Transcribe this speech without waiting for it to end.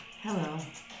Hello,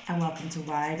 and welcome to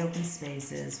Wide Open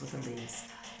Spaces with Elise,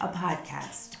 a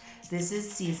podcast. This is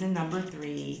season number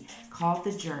 3, called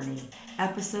The Journey,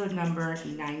 episode number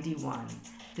 91,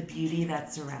 The Beauty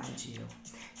That Surrounds You.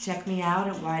 Check me out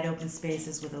at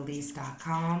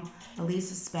wideopenspaceswithelise.com.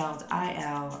 Elise is spelled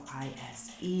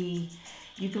I-L-I-S-E.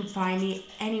 You can find me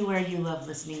anywhere you love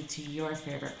listening to your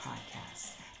favorite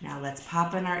podcasts. Now let's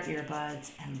pop in our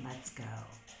earbuds and let's go.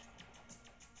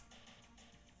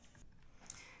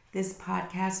 This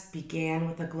podcast began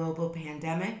with a global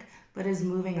pandemic, but is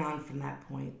moving on from that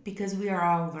point because we are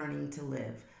all learning to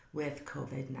live with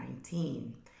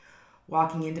COVID-19.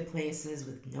 Walking into places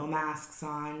with no masks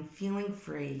on, feeling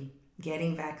free,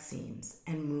 getting vaccines,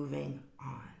 and moving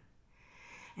on.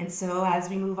 And so as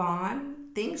we move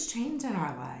on, things change in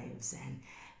our lives, and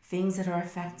things that are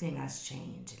affecting us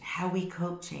change, and how we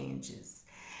cope changes.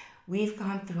 We've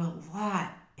gone through a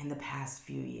lot in the past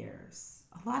few years.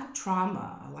 A lot of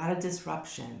trauma, a lot of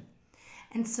disruption.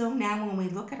 And so now when we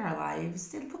look at our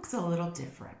lives, it looks a little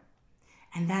different.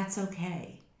 And that's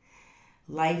okay.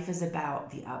 Life is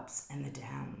about the ups and the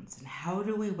downs, and how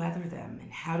do we weather them, and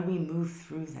how do we move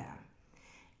through them,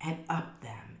 and up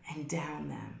them, and down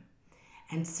them.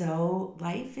 And so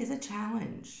life is a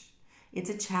challenge. It's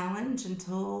a challenge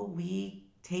until we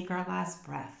take our last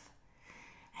breath.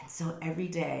 And so every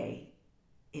day,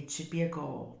 it should be a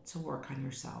goal to work on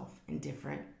yourself in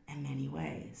different and many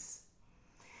ways.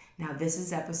 Now, this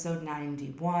is episode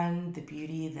 91, The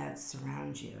Beauty That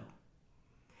Surrounds You.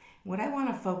 What I want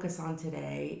to focus on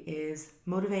today is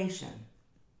motivation.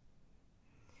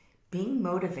 Being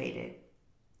motivated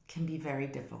can be very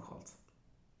difficult.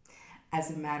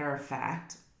 As a matter of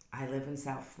fact, I live in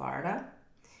South Florida.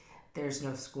 There's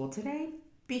no school today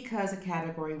because a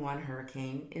Category 1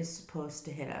 hurricane is supposed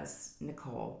to hit us,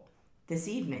 Nicole, this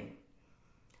evening.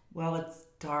 Well, it's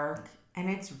dark and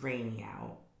it's rainy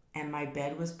out, and my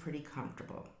bed was pretty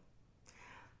comfortable.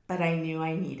 But I knew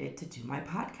I needed to do my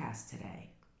podcast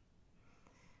today.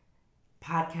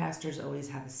 Podcasters always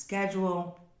have a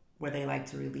schedule where they like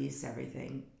to release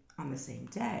everything on the same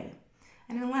day.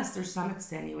 And unless there's some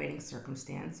extenuating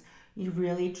circumstance, you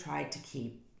really try to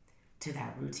keep to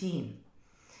that routine.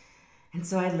 And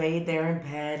so I laid there in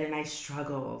bed and I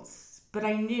struggled, but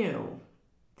I knew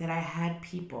that I had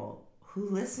people who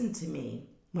listen to me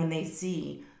when they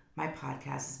see my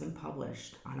podcast has been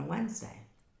published on a Wednesday.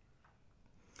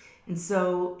 And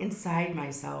so inside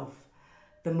myself,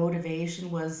 the motivation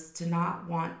was to not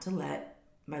want to let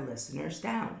my listeners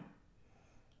down.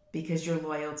 Because you're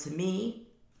loyal to me,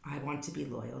 I want to be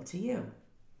loyal to you.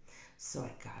 So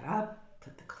I got up,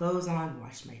 put the clothes on,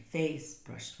 washed my face,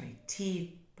 brushed my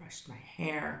teeth, brushed my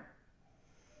hair,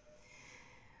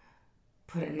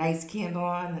 put a nice candle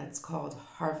on that's called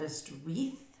Harvest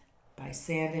Wreath by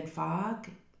Sand and Fog,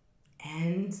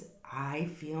 and I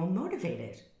feel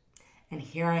motivated. And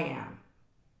here I am,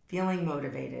 feeling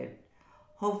motivated.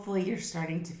 Hopefully you're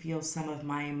starting to feel some of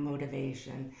my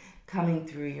motivation coming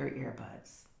through your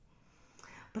earbuds.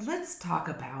 But let's talk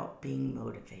about being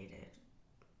motivated.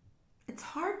 It's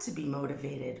hard to be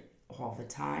motivated all the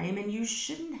time, and you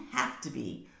shouldn't have to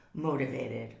be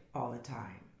motivated all the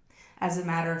time. As a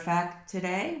matter of fact,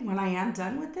 today, when I am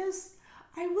done with this,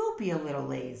 I will be a little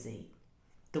lazy.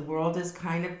 The world is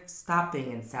kind of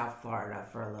stopping in South Florida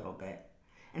for a little bit.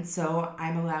 And so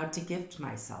I'm allowed to gift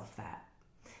myself that.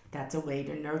 That's a way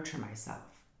to nurture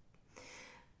myself.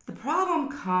 The problem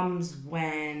comes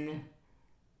when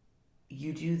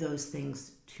you do those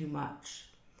things too much.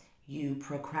 You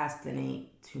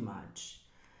procrastinate too much.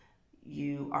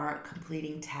 You aren't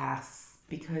completing tasks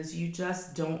because you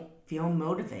just don't feel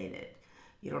motivated.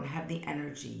 You don't have the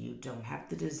energy. You don't have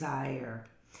the desire.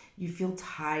 You feel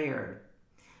tired.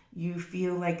 You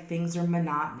feel like things are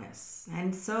monotonous.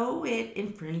 And so it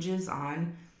infringes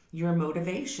on your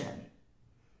motivation,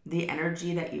 the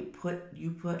energy that you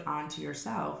put onto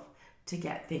yourself to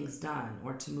get things done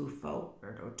or to move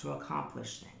forward or to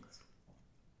accomplish things.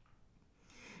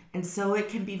 And so it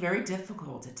can be very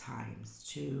difficult at times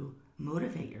to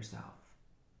motivate yourself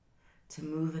to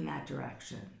move in that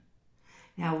direction.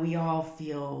 Now, we all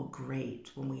feel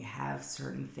great when we have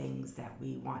certain things that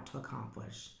we want to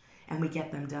accomplish and we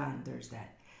get them done. There's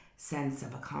that sense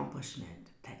of accomplishment,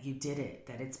 that you did it,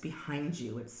 that it's behind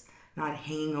you, it's not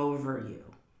hanging over you.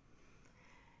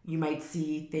 You might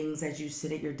see things as you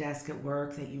sit at your desk at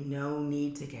work that you know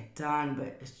need to get done,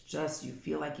 but it's just, you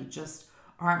feel like you just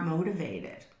aren't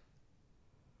motivated.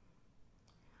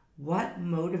 What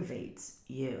motivates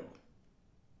you?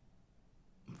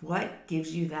 What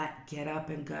gives you that get up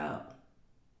and go?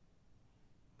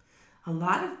 A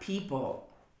lot of people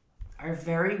are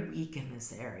very weak in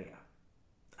this area.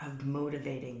 of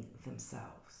motivating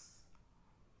themselves.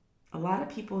 A lot of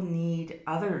people need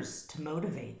others to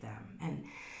motivate them, and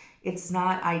it's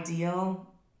not ideal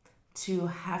to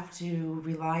have to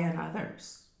rely on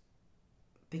others,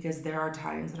 because there are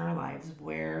times in our lives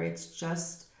where it's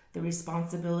just the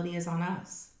responsibility is on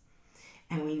us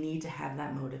and we need to have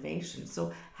that motivation.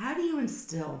 So how do you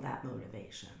instill that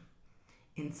motivation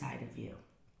inside of you?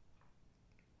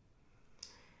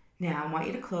 Now, I want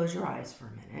you to close your eyes for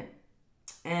a minute.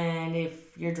 And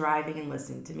if you're driving and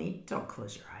listening to me, don't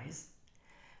close your eyes,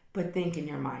 but think in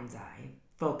your mind's eye,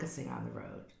 focusing on the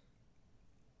road.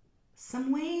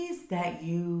 Some ways that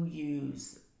you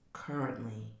use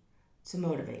currently to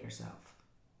motivate yourself.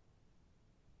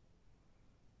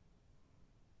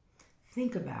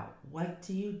 Think about, what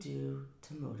do you do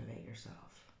to motivate yourself?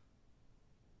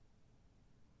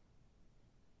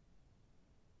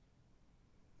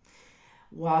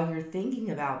 While you're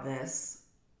thinking about this,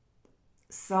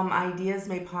 some ideas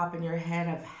may pop in your head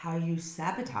of how you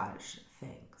sabotage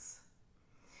things.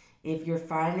 If you're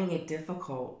finding it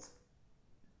difficult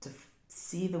to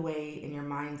see the way in your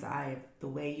mind's eye, the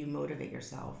way you motivate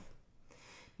yourself,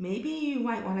 maybe you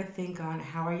might want to think on,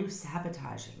 how are you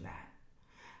sabotaging that?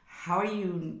 How are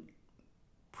you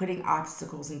putting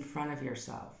obstacles in front of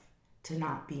yourself to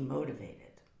not be motivated?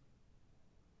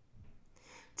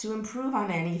 To improve on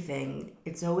anything,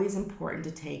 it's always important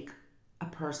to take a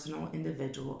personal,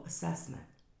 individual assessment.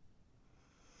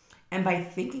 And by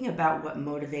thinking about what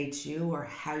motivates you or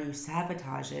how you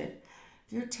sabotage it,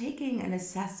 you're taking an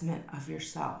assessment of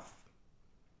yourself.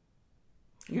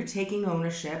 You're taking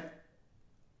ownership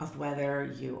of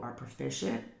whether you are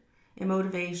proficient in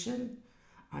motivation,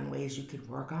 on ways you could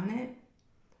work on it,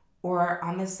 or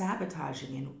on the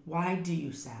sabotaging and why do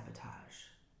you sabotage.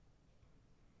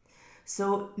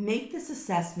 So make this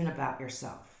assessment about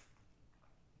yourself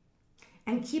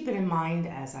and keep it in mind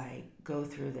as I go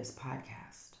through this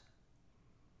podcast.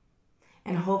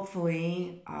 And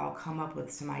hopefully I'll come up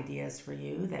with some ideas for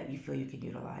you that you feel you can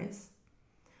utilize.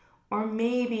 Or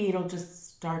maybe it'll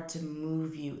just start to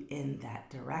move you in that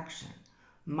direction.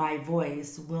 My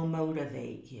voice will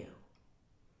motivate you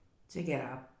to get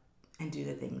up and do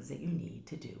the things that you need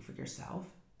to do for yourself,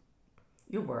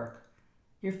 your work,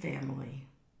 your family,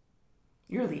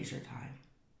 your leisure time.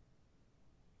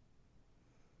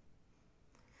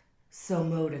 So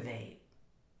motivate.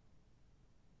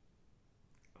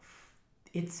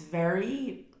 It's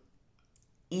very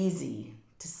easy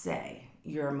to say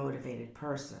you're a motivated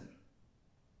person,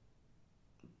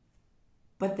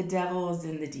 but the devil is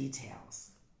in the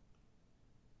details.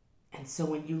 And so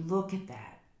when you look at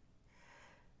that,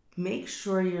 make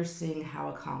sure you're seeing how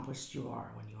accomplished you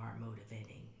are when you are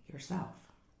motivating yourself.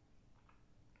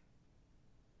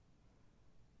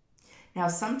 Now,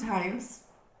 sometimes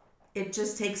it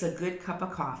just takes a good cup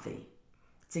of coffee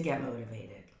to get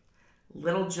motivated.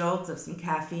 Little jolts of some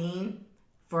caffeine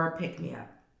for a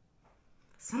pick-me-up.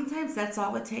 Sometimes that's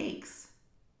all it takes.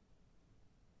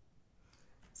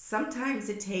 Sometimes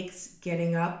it takes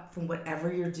getting up from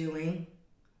whatever you're doing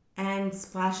and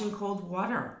splashing cold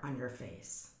water on your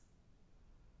face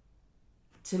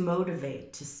to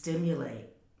motivate, to stimulate.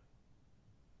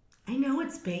 I know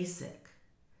it's basic,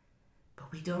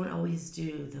 but we don't always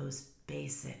do those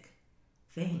basic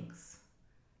things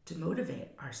to motivate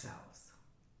ourselves.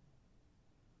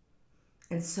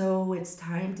 And so it's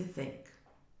time to think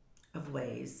of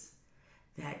ways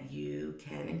that you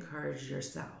can encourage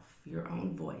yourself, your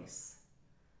own voice,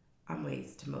 on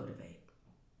ways to motivate.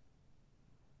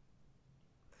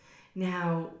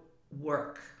 Now,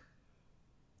 work.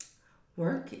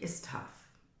 Work is tough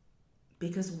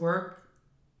because work,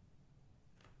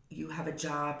 you have a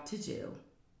job to do.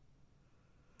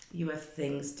 You have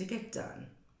things to get done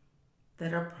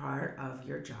that are part of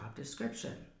your job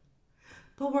description.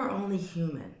 But we're only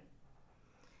human,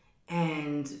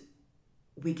 and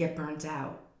we get burnt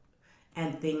out,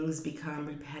 and things become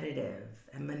repetitive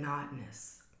and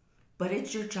monotonous. But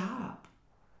it's your job.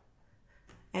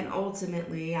 And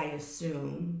ultimately, I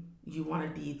assume you want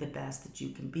to be the best that you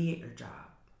can be at your job.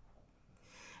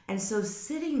 And so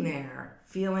sitting there,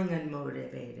 feeling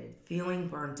unmotivated, feeling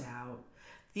burnt out,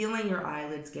 feeling your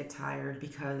eyelids get tired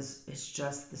because it's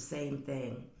just the same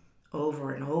thing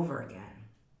over and over again.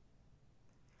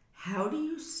 How do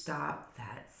you stop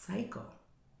that cycle?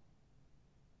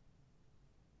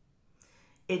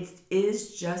 It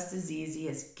is just as easy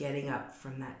as getting up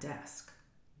from that desk.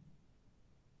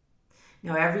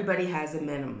 Now, everybody has a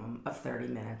minimum of 30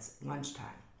 minutes lunchtime.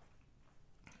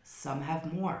 Some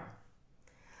have more.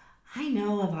 I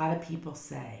know a lot of people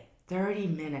say 30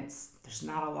 minutes, there's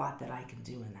not a lot that I can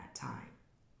do in that time.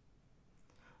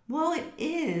 Well, it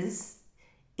is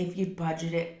if you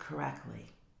budget it correctly.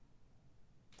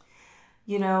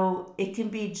 It can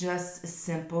be just as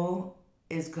simple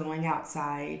as going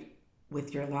outside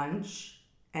with your lunch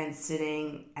and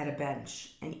sitting at a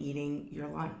bench and eating your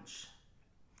lunch.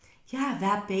 Yeah,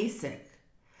 that basic.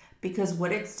 Because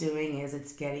what it's doing is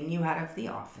it's getting you out of the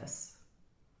office.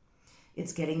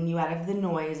 It's getting you out of the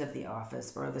noise of the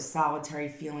office or the solitary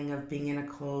feeling of being in a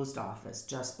closed office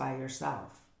just by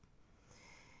yourself.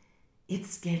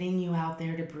 It's getting you out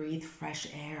there to breathe fresh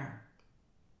air.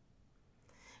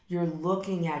 You're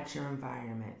looking at your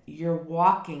environment. You're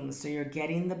walking, so you're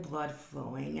getting the blood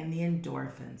flowing and the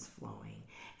endorphins flowing.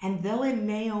 And though it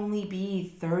may only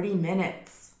be 30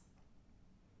 minutes,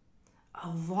 a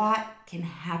lot can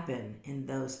happen in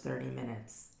those 30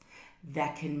 minutes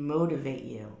that can motivate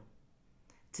you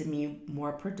to be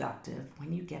more productive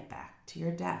when you get back to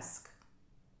your desk.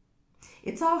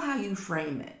 It's all how you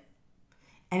frame it.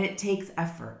 And it takes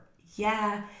effort.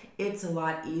 Yeah, it's a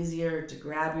lot easier to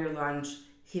grab your lunch,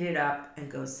 heat it up, and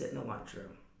go sit in the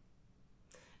lunchroom.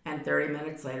 And 30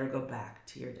 minutes later, go back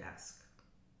to your desk.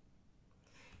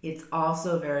 It's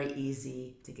also very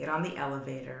easy to get on the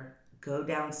elevator, go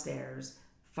downstairs,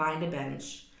 find a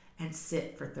bench, and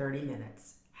sit for 30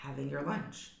 minutes having your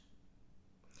lunch.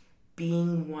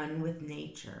 Being one with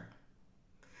nature.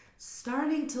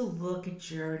 Starting to look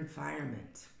at your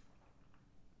environment.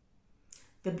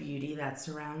 The beauty that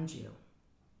surrounds you.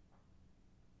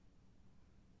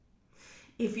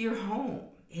 If you're home,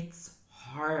 it's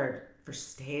hard for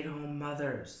stay-at-home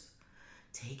mothers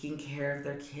taking care of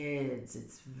their kids.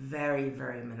 It's very,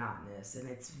 very monotonous and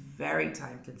it's very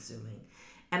time-consuming.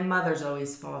 And mothers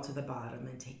always fall to the bottom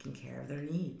in taking care of their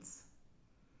needs.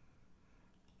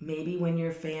 Maybe when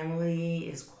your family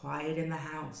is quiet in the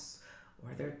house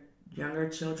or their younger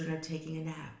children are taking a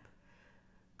nap,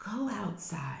 go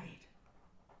outside.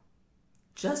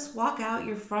 Just walk out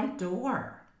your front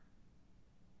door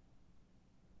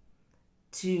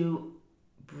to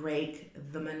break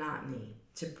the monotony,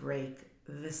 to break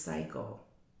the cycle.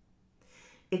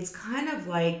 It's kind of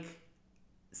like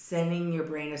sending your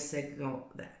brain a signal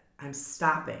that I'm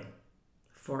stopping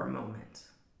for a moment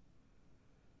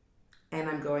and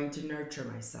I'm going to nurture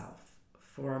myself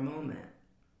for a moment.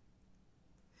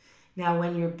 Now,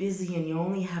 when you're busy and you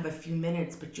only have a few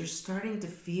minutes, but you're starting to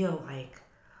feel like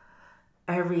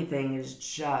everything is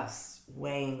just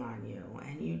weighing on you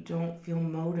and you don't feel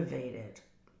motivated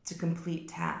to complete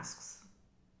tasks,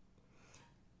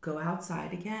 go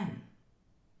outside again.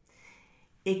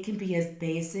 It can be as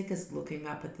basic as looking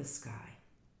up at the sky,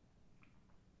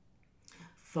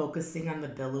 focusing on the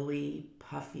billowy,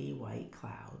 puffy white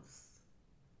clouds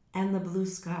and the blue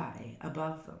sky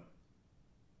above them.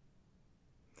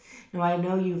 Now, I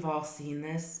know you've all seen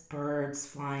this, birds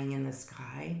flying in the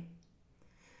sky.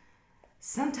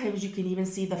 Sometimes you can even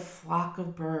see the flock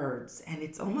of birds, and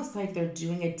it's almost like they're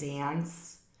doing a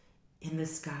dance in the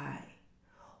sky.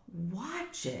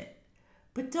 Watch it,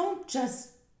 but don't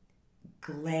just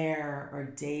glare or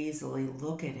dazedly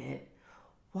look at it.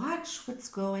 Watch what's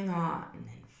going on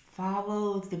and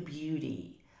follow the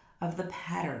beauty of the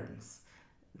patterns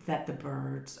that the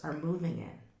birds are moving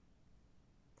in.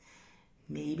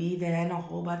 Maybe then a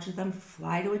whole bunch of them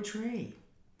fly to a tree.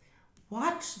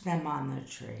 Watch them on the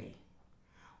tree.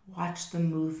 Watch the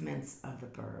movements of the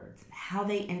birds and how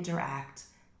they interact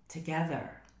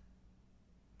together.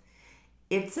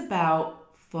 It's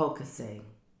about focusing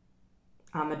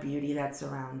on the beauty that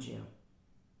surrounds you.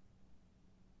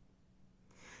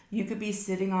 You could be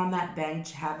sitting on that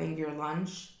bench having your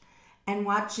lunch and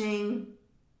watching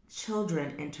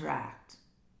children interact.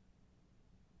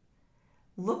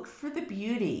 Look for the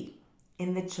beauty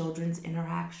in the children's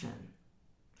interaction.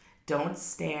 Don't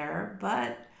stare,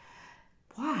 but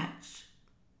watch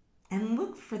and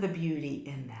look for the beauty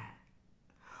in that.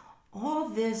 All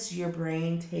this your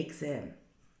brain takes in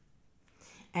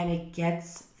and it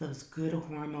gets those good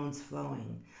hormones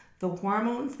flowing. The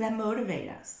hormones that motivate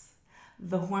us.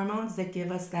 The hormones that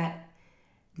give us that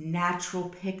natural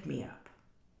pick-me-up.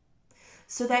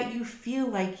 So that you feel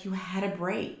like you had a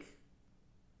break.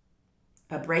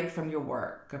 A break from your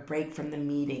work, a break from the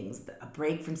meetings, a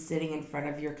break from sitting in front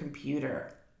of your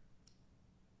computer.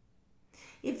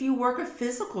 If you work a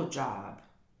physical job,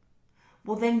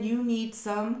 well, then you need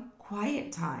some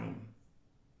quiet time.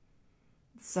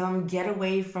 Some get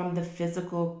away from the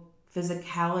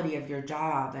physicality of your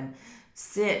job and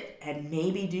sit and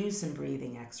maybe do some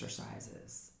breathing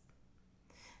exercises.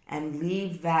 And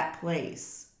leave that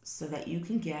place so that you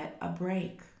can get a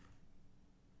break.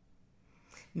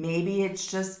 Maybe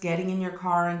it's just getting in your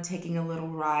car and taking a little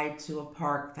ride to a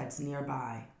park that's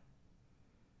nearby.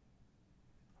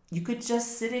 You could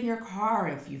just sit in your car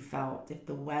if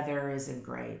the weather isn't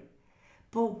great.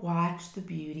 But watch the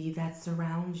beauty that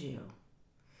surrounds you.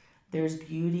 There's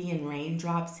beauty in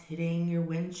raindrops hitting your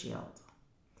windshield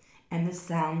and the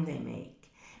sound they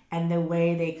make and the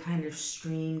way they kind of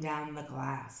stream down the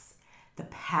glass, the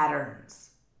patterns,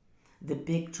 the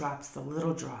big drops, the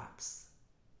little drops,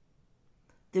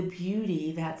 the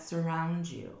beauty that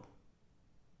surrounds you.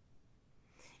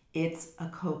 It's a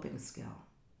coping skill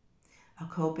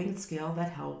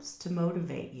that helps to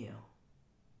motivate you.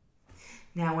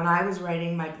 Now, when I was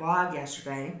writing my blog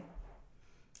yesterday,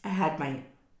 I had my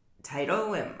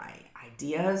title and my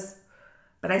ideas,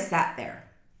 but I sat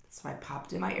there. So I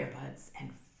popped in my earbuds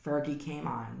and Fergie came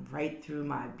on right through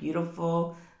my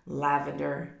beautiful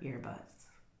lavender earbuds.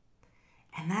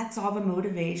 And that's all the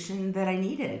motivation that I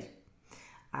needed.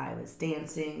 I was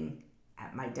dancing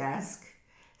at my desk,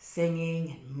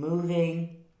 singing and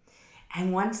moving.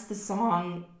 And once the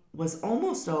song was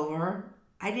almost over,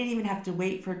 I didn't even have to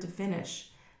wait for it to finish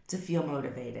to feel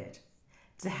motivated,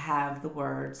 to have the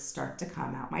words start to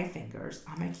come out my fingers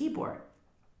on my keyboard.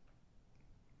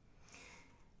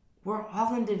 We're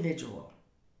all individual,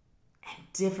 and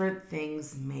different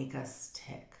things make us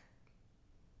tick.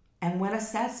 And when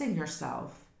assessing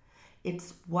yourself,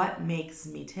 it's what makes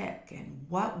me tick and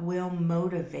what will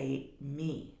motivate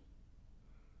me.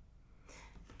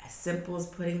 As simple as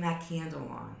putting that candle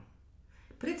on.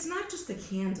 But it's not just a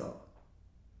candle.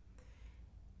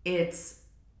 It's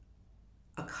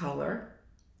a color.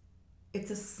 It's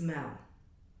a smell.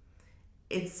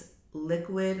 It's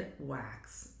liquid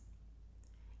wax.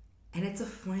 And it's a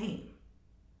flame.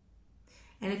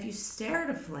 And if you stare at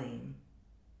a flame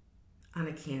on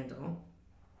a candle,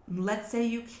 let's say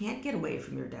you can't get away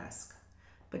from your desk,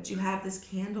 but you have this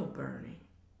candle burning.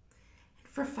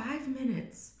 And for 5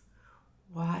 minutes,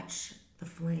 watch the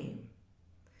flame.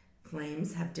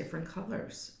 Flames have different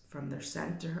colors from their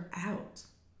center out.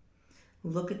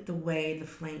 Look at the way the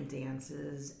flame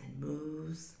dances and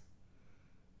moves.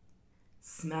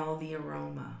 Smell the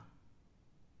aroma.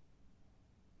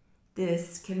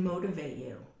 This can motivate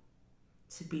you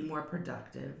to be more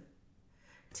productive,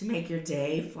 to make your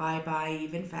day fly by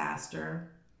even faster,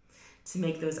 to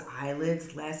make those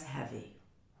eyelids less heavy.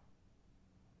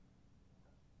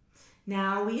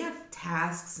 Now, we have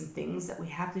tasks and things that we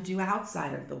have to do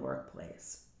outside of the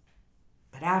workplace.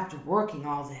 But after working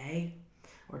all day,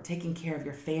 or taking care of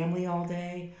your family all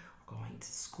day, or going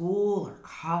to school or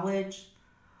college,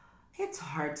 it's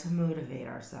hard to motivate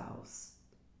ourselves.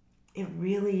 It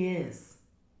really is.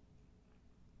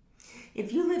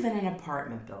 If you live in an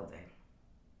apartment building,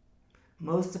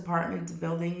 most apartment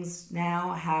buildings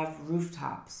now have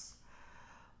rooftops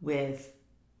with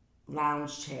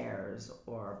lounge chairs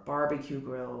or barbecue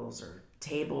grills or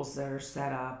tables that are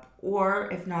set up, or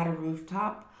if not a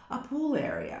rooftop, a pool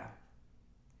area.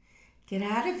 Get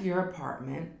out of your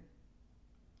apartment,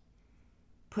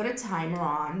 put a timer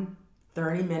on,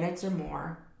 30 minutes or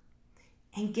more,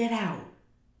 and get out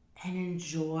and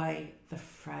enjoy the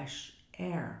fresh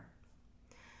air.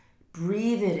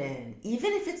 Breathe it in,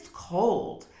 even if it's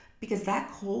cold, because that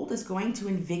cold is going to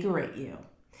invigorate you.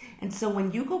 And so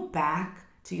when you go back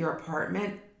to your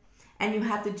apartment and you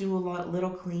have to do a little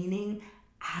cleaning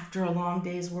after a long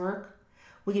day's work,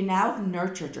 well, you now have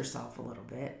nurtured yourself a little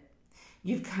bit.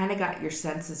 You've kind of got your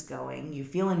senses going. You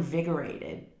feel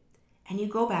invigorated. And you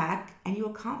go back and you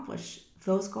accomplish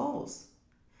those goals.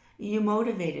 You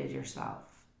motivated yourself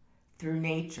through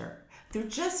nature, through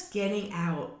just getting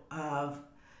out of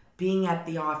being at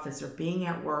the office or being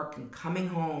at work and coming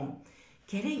home,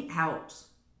 getting out.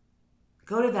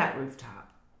 Go to that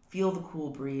rooftop. Feel the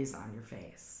cool breeze on your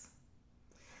face.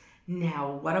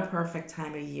 Now, what a perfect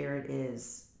time of year it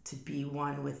is to be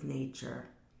one with nature.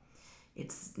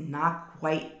 It's not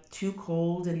quite too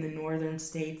cold in the northern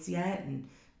states yet, and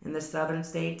in the southern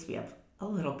states we have a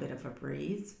little bit of a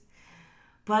breeze.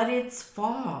 But it's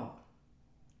fall,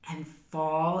 and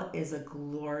fall is a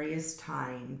glorious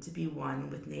time to be one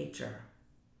with nature.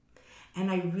 And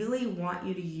I really want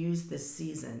you to use this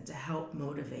season to help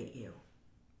motivate you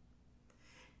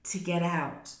to get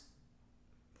out.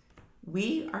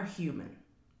 We are human,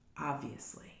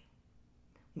 obviously.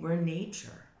 We're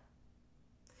nature.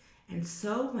 And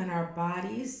so when our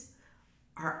bodies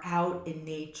are out in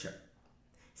nature,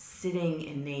 sitting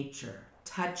in nature,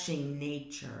 touching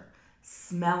nature,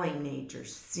 smelling nature,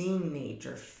 seeing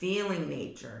nature, feeling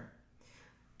nature,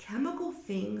 chemical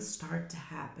things start to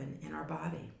happen in our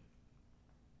body.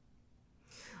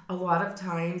 A lot of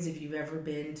times, if you've ever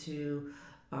been to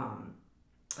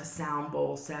a sound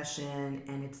bowl session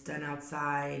and it's done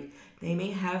outside, they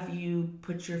may have you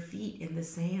put your feet in the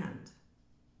sand.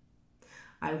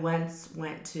 I once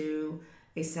went to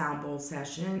a sound bowl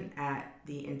session at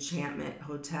the Enchantment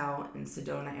Hotel in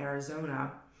Sedona,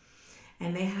 Arizona,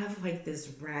 and they have like this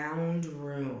round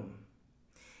room.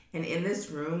 And in this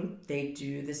room, they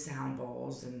do the sound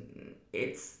bowls, and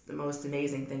it's the most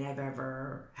amazing thing I've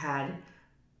ever had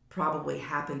probably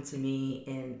happen to me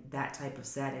in that type of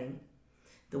setting.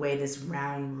 The way this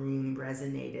round room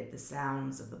resonated, the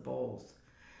sounds of the bowls.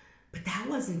 But that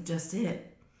wasn't just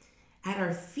it. At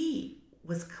our feet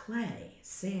was clay,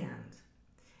 sand,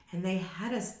 and they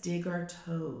had us dig our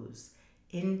toes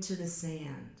into the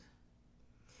sand.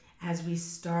 As we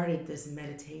started this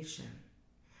meditation,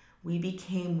 we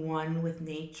became one with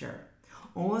nature,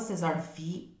 almost as our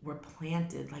feet were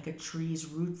planted like a tree's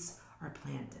roots are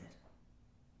planted.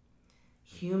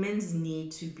 Humans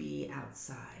need to be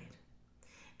outside.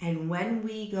 And when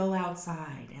we go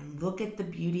outside and look at the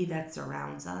beauty that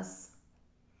surrounds us,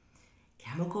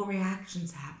 chemical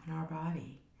reactions happen in our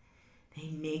body.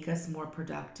 They make us more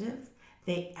productive.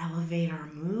 They elevate our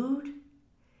mood.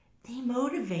 They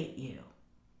motivate you.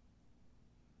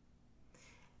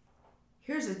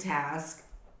 Here's a task.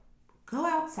 Go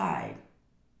outside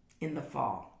in the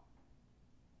fall.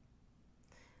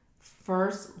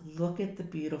 First, look at the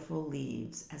beautiful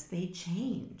leaves as they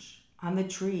change on the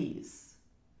trees.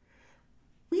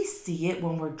 We see it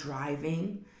when we're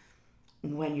driving,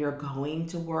 when you're going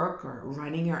to work or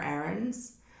running your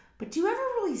errands. But do you ever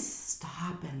really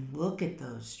stop and look at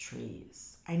those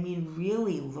trees? I mean,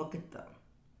 really look at them.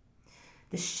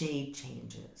 The shade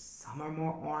changes. Some are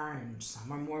more orange,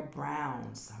 some are more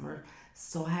brown,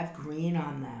 still have green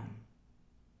on them.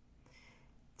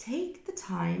 Take the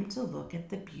time to look at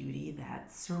the beauty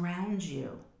that surrounds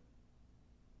you.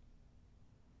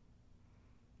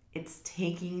 It's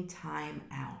taking time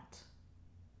out.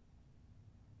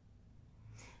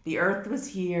 The earth was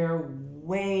here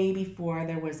way before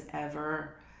there was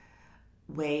ever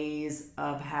ways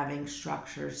of having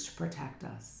structures to protect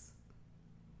us.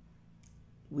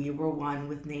 We were one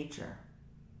with nature.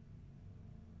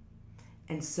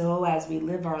 And so as we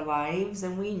live our lives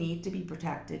and we need to be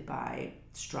protected by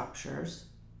structures,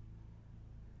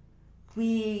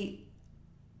 we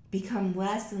become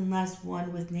less and less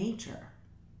one with nature.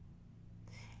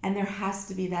 And there has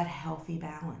to be that healthy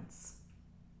balance.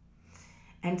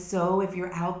 And so if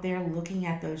you're out there looking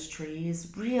at those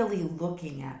trees, really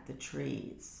looking at the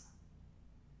trees,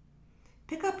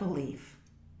 pick up a leaf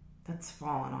that's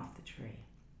fallen off the tree.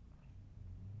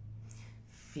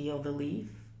 Feel the leaf.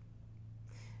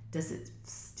 Does it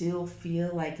still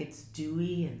feel like it's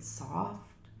dewy and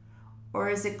soft? Or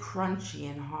is it crunchy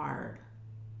and hard?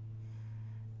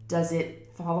 Does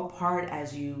it fall apart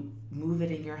as you move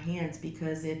it in your hands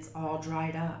because it's all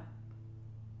dried up?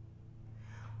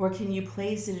 Or can you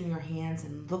place it in your hands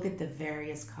and look at the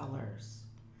various colors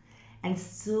and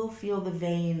still feel the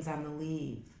veins on the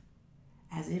leaf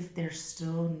as if there's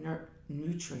still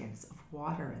nutrients of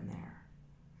water in there?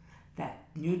 That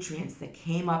nutrients that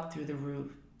came up through the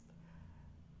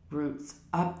roots,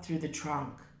 up through the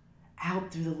trunk,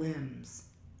 out through the limbs,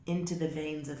 into the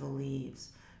veins of the leaves,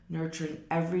 nurturing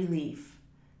every leaf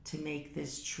to make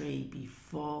this tree be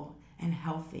full and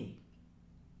healthy.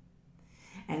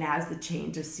 And as the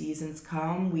change of seasons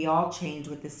come, we all change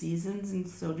with the seasons, and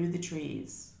so do the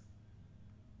trees.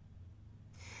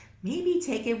 Maybe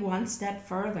take it one step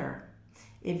further.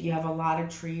 If you have a lot of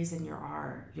trees in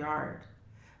your yard,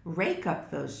 rake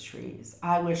up those trees.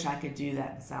 I wish I could do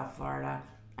that in South Florida.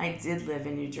 I did live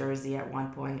in New Jersey at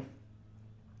one point,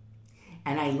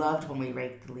 and I loved when we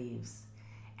raked the leaves.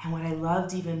 And what I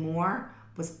loved even more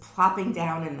was plopping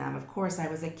down in them. Of course, I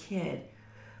was a kid,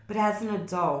 but as an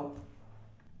adult,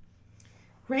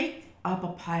 rake up a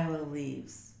pile of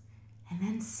leaves and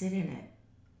then sit in it.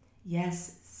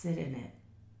 Yes, sit in it.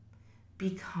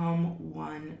 Become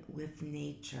one with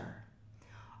nature.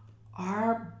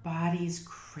 Our bodies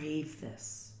crave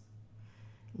this.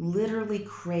 Literally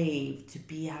crave to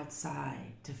be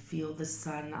outside, to feel the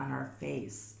sun on our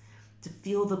face, to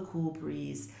feel the cool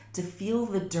breeze, to feel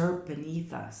the dirt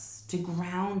beneath us, to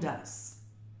ground us,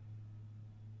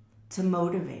 to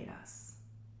motivate us,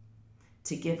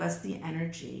 to give us the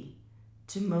energy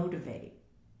to motivate,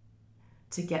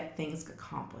 to get things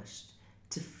accomplished,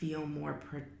 to feel more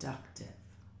productive.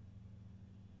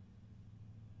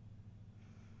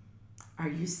 Are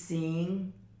you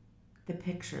seeing the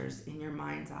pictures in your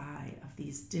mind's eye of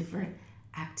these different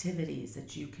activities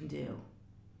that you can do?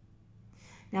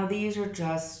 Now, these are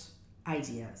just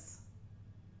ideas.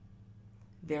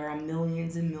 There are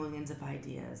millions and millions of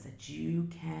ideas that you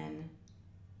can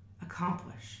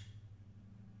accomplish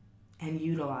and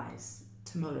utilize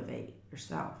to motivate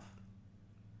yourself.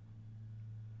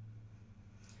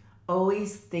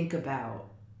 always think about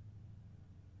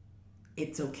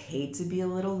it's okay to be a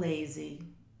little lazy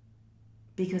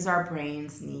because our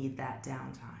brains need that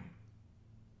downtime.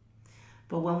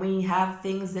 But when we have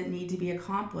things that need to be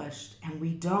accomplished and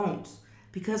we don't,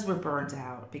 because we're burnt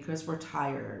out, because we're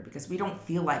tired, because we don't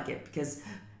feel like it, because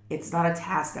it's not a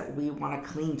task that we want to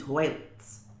clean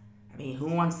toilets. I mean, who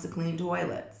wants to clean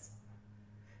toilets?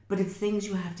 But it's things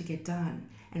you have to get done.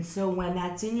 And so when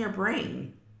that's in your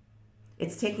brain,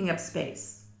 it's taking up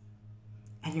space.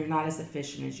 And you're not as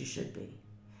efficient as you should be.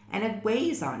 And it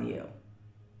weighs on you.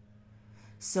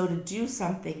 So to do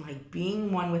something like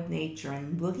being one with nature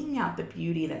and looking at the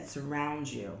beauty that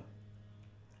surrounds you,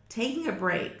 taking a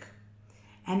break,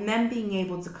 and then being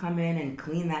able to come in and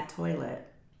clean that toilet,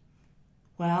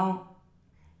 well,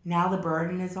 now the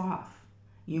burden is off.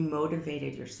 You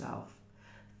motivated yourself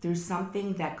through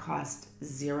something that cost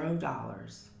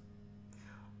 $0.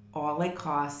 All it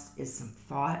costs is some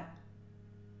thought,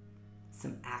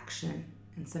 some action,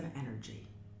 and some energy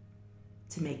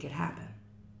to make it happen.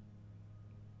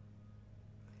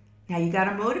 Now you got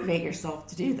to motivate yourself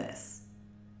to do this,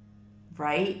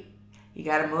 right? You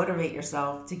got to motivate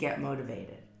yourself to get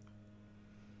motivated.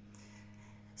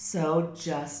 So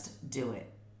just do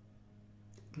it.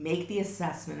 Make the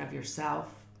assessment of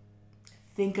yourself.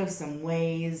 Think of some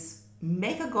ways.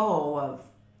 Make a goal of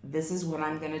this is what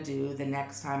I'm going to do the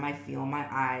next time I feel my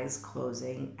eyes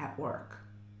closing at work.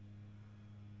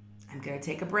 I'm going to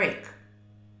take a break.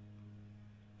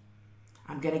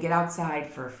 I'm going to get outside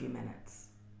for a few minutes.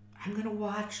 I'm going to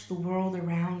watch the world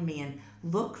around me and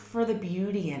look for the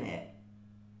beauty in it,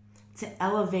 to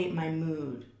elevate my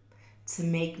mood, to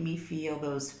make me feel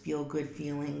those feel-good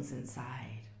feelings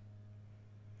inside.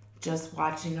 Just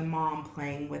watching a mom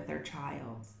playing with their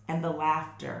child, and the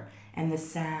laughter, and the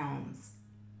sounds,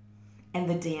 and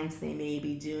the dance they may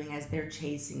be doing as they're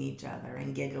chasing each other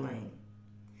and giggling.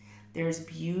 There's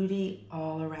beauty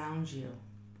all around you.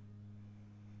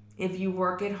 If you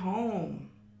work at home,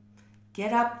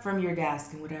 get up from your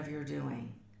desk and whatever you're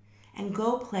doing and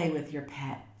go play with your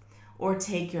pet or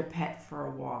take your pet for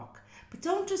a walk. But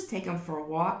don't just take them for a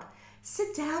walk.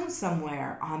 Sit down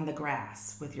somewhere on the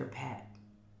grass with your pet.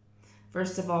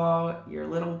 First of all, your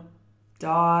little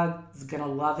dog is going to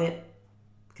love it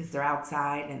because they're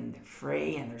outside and they're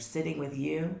free and they're sitting with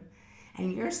you.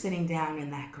 And you're sitting down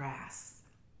in that grass,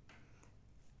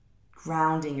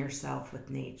 grounding yourself with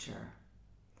nature,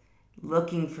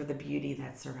 looking for the beauty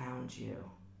that surrounds you,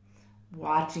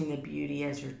 watching the beauty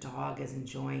as your dog is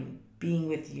enjoying being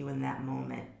with you in that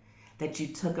moment, that you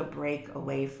took a break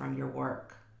away from your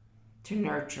work to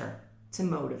nurture, to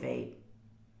motivate,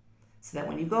 so that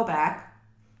when you go back,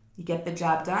 you get the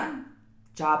job done,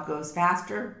 job goes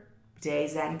faster,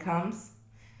 day's end comes,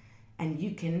 and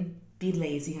you can be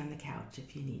lazy on the couch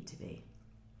if you need to be.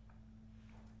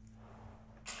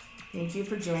 Thank you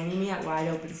for joining me at Wide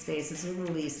Open Spaces with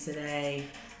Elise today.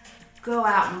 Go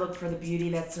out and look for the beauty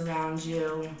that surrounds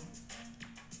you.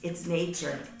 It's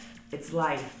nature. It's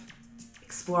life.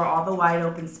 Explore all the wide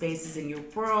open spaces in your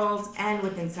world and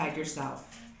within inside yourself.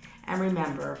 And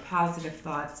remember, positive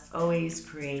thoughts always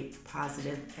create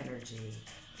positive energy.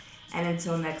 And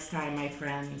until next time, my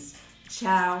friends,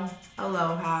 ciao,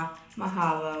 aloha,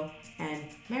 mahalo, and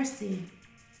merci.